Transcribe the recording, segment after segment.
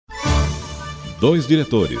Dois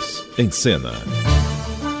diretores, em cena.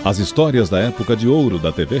 As histórias da época de ouro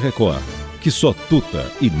da TV Record, que só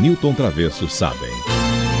Tuta e Nilton Travesso sabem.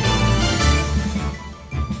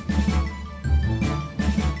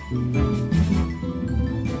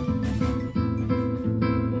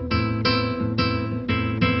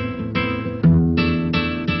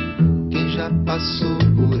 Quem já passou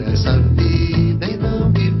por essa vida e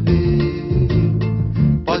não viveu,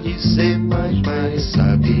 pode ser mais, mas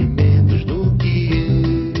sabe menos do que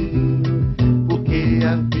eu, porque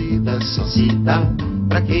a vida só se dá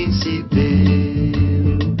pra quem se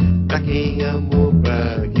deu, pra quem amou,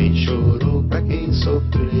 pra quem chorou, pra quem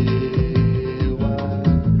sofreu. Ah,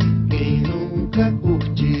 quem nunca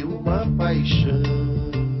curtiu uma paixão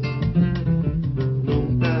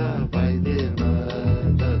nunca vai ter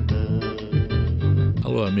nada, não.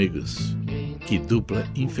 Alô, amigos. Que dupla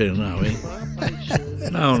infernal, hein?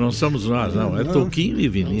 Não somos nós, não. É Toquinho e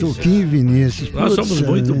Vinícius. Toquinho e Vinícius. Nós somos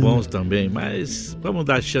muito bons também, mas vamos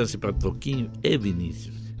dar chance para Toquinho e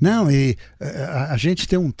Vinícius. Não, e a gente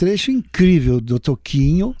tem um trecho incrível do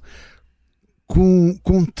Toquinho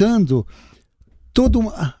contando toda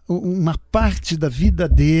uma parte da vida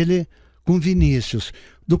dele com Vinícius.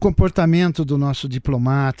 Do comportamento do nosso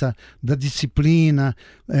diplomata, da disciplina,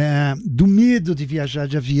 do medo de viajar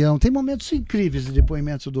de avião. Tem momentos incríveis de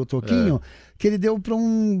depoimento do Toquinho que ele deu para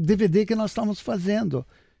um DVD que nós estávamos fazendo.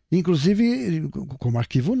 Inclusive, como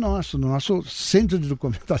arquivo nosso, no nosso centro de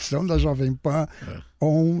documentação da Jovem Pan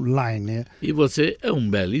online. E você é um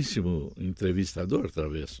belíssimo entrevistador,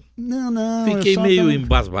 Travesso. Não. Fiquei meio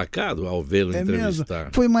embasbacado ao vê-lo entrevistar.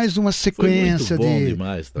 Mesmo. Foi mais uma sequência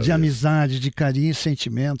de amizade, de carinho e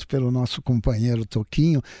sentimento pelo nosso companheiro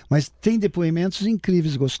Toquinho. Mas tem depoimentos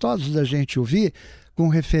incríveis, gostosos da gente ouvir, com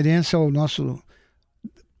referência ao nosso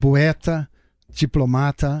poeta,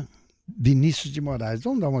 diplomata, Vinícius de Moraes.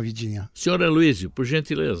 Vamos dar uma vidinha. Senhor Aloysio, por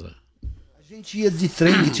gentileza. A gente ia de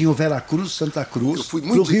trem, que tinha o Veracruz, Santa Cruz, eu fui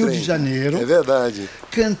muito pro Rio trem. de Janeiro. É verdade.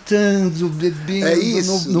 Cantando,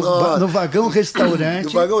 bebendo, no vagão restaurante.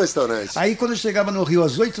 No vagão restaurante. Aí quando eu chegava no Rio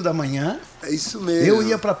às 8 da manhã, é isso mesmo. Eu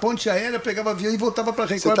ia pra ponte aérea, pegava avião e voltava pra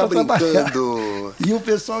Record pra trabalhar. brincando. E o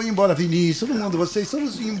pessoal ia embora. Vinícius, todo mundo, vocês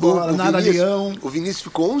todos iam embora. Nara Leão. O Vinícius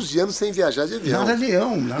ficou 11 anos sem viajar de avião.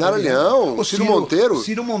 Nara Leão. O Ciro Monteiro.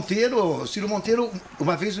 Ciro Monteiro,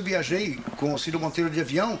 uma vez eu viajei com o Ciro Monteiro de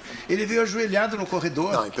avião, ele veio ajoelhado no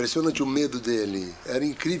corredor. Não, impressionante o medo dele. Era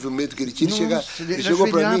incrível o medo que ele tinha. Ele chegou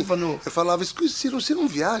pra mim, eu falava, Ciro, você não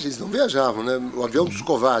viaja, eles não viajavam, né? O avião dos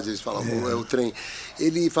covardes, eles falavam, é o trem.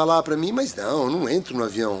 Ele falava pra mim, mas não, eu não entro no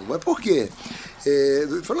avião. Mas por quê?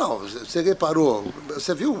 Ele falou, não, você reparou,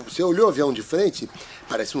 você viu, você olhou o avião de frente,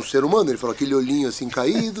 parece um ser humano, ele falou, aquele olhinho assim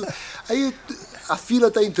caído, aí a fila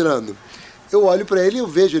tá entrando. Eu olho para ele e eu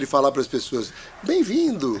vejo ele falar para as pessoas,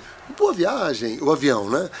 bem-vindo, boa viagem, o avião,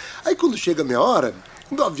 né? Aí quando chega a minha hora,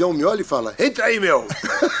 o avião me olha e fala, entra aí, meu!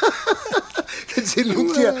 Quer dizer, ele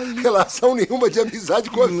não tinha relação nenhuma de amizade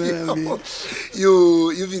com o avião. E o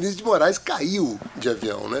Vinícius de Moraes caiu de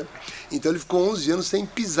avião, né? Então ele ficou 11 anos sem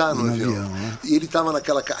pisar no avião. Né? E ele estava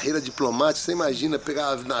naquela carreira diplomática, você imagina,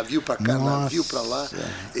 pegar navio para cá, navio para lá.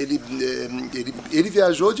 Ele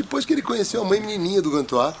viajou depois que ele conheceu a mãe menininha do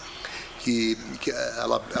Gantois, que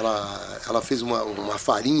ela fez uma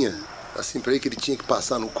farinha assim para ele que ele tinha que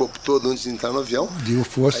passar no corpo todo antes de entrar no avião. Deu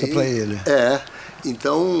força para ele.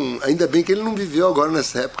 Então, ainda bem que ele não viveu agora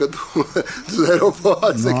nessa época dos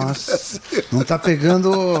aeroportos. Nossa, aqui não está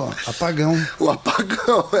pegando apagão. O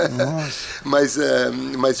apagão,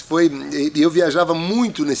 Mas foi... Eu viajava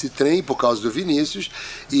muito nesse trem por causa do Vinícius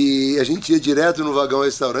e a gente ia direto no vagão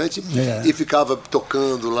restaurante e ficava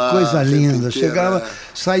tocando lá. Coisa linda. Chegava,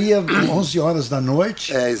 saía 11 horas da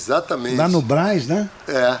noite. Exatamente. Lá no Brás, né?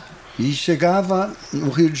 E chegava no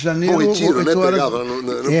Rio de Janeiro. Bom Retiro, 8 horas,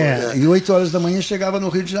 né? E 8 horas da manhã chegava no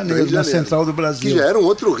Rio de Janeiro, na Central do Brasil. Que já era um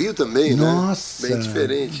outro Rio também, Nossa, né? Bem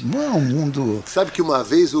diferente. Não é um mundo... Sabe que uma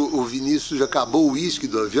vez o Vinícius já acabou o uísque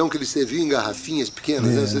do avião, que ele serviu em garrafinhas pequenas,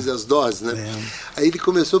 né? Às vezes as doses, né? Aí ele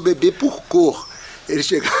começou a beber por cor. Ele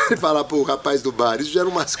chegava e falava pro rapaz do bar, isso já era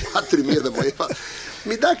umas 4h30 da manhã, ele falava,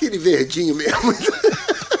 me dá aquele verdinho mesmo.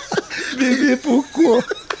 Beber por cor.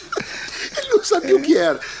 Ele não sabia o que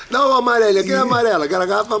era. Não, amarela, aquele é amarela, aquela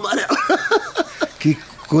garrafa amarela. Que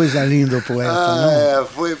coisa linda o poeta, não?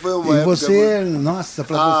 Foi uma época... E você, nossa,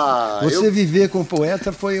 para você viver com o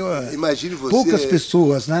poeta foi... Imagine você... Poucas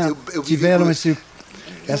pessoas, né, tiveram esse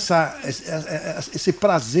esse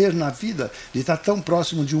prazer na vida de estar tão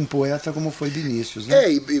próximo de um poeta como foi Vinícius, né?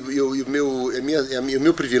 O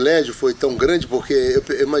meu privilégio foi tão grande porque,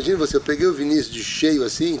 imagina você, eu peguei o Vinícius de cheio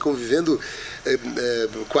assim, convivendo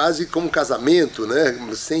quase como um casamento, né?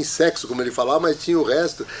 Sem sexo, como ele falava, mas tinha o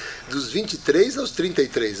resto dos 23 aos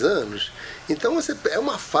 33 anos. Então é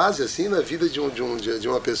uma fase assim na vida de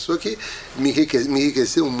uma pessoa que me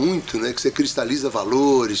enriqueceu muito, né? Que você cristaliza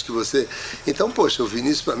valores, que você... Então, poxa, o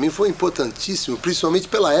Vinícius para mim foi importantíssimo, principalmente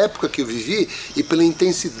pela época que eu vivi e pela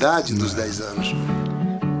intensidade dos 10 anos.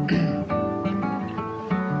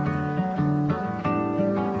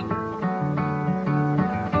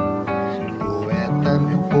 Poeta,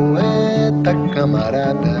 meu poeta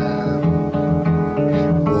camarada,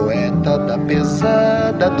 poeta da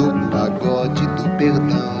pesada, do pagode, do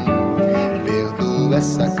perdão. Perdoa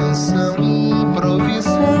essa canção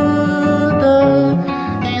improvisada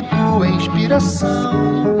e tua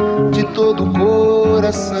inspiração de todo o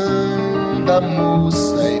coração da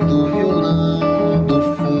moça e do violão do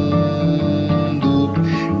fundo.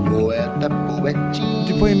 Poeta, poetinha.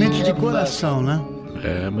 Depoimento de coração, né?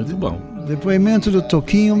 É muito bom. Depoimento do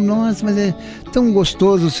Toquinho, nossa, mas é tão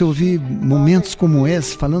gostoso você ouvir momentos como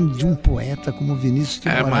esse, falando de um poeta como Vinícius de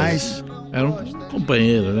Moraes. Era um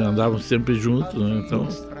companheiro, né? Andavam sempre juntos, né? Então,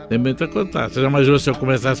 tem muito a contar. Você já imaginou se eu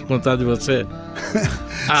começasse a contar de você?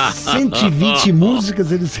 120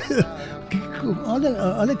 músicas, eles...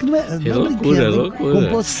 Olha que não é... Que loucura, loucura.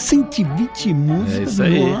 Compôs 120 músicas, é isso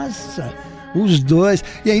aí. Nossa... Os dois.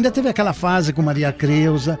 E ainda teve aquela fase com Maria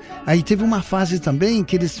Creuza. Aí teve uma fase também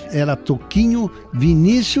que era Toquinho,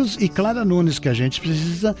 Vinícius e Clara Nunes, que a gente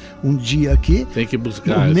precisa um dia aqui tem que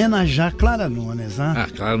buscar homenagear Clara Nunes, né?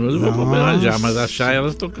 Clara Nunes eu vou homenagear, mas achar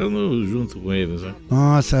elas tocando junto com eles, né?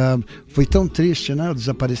 Nossa, foi tão triste, né? O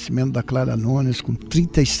desaparecimento da Clara Nunes com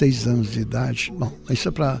 36 anos de idade. Bom, isso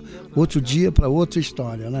é para outro dia, para outra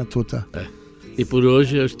história, né, Tuta? E por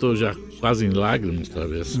hoje eu estou já quase em lágrimas,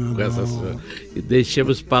 talvez, com essas. E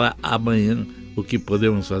deixemos para amanhã o que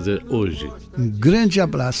podemos fazer hoje. Um grande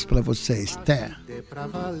abraço para vocês. Até. É pra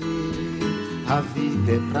valer, a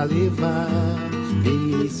vida é pra levar,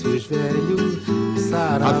 Vinícius velho,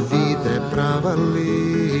 saravá. A vida é pra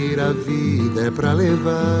valer, a vida é pra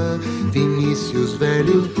levar, Vinícius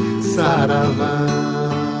velho,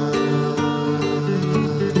 saravá.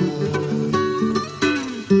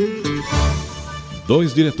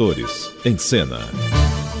 Dois diretores, em cena.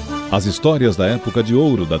 As histórias da época de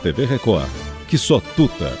ouro da TV Record, que só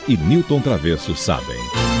Tuta e Nilton Travesso sabem.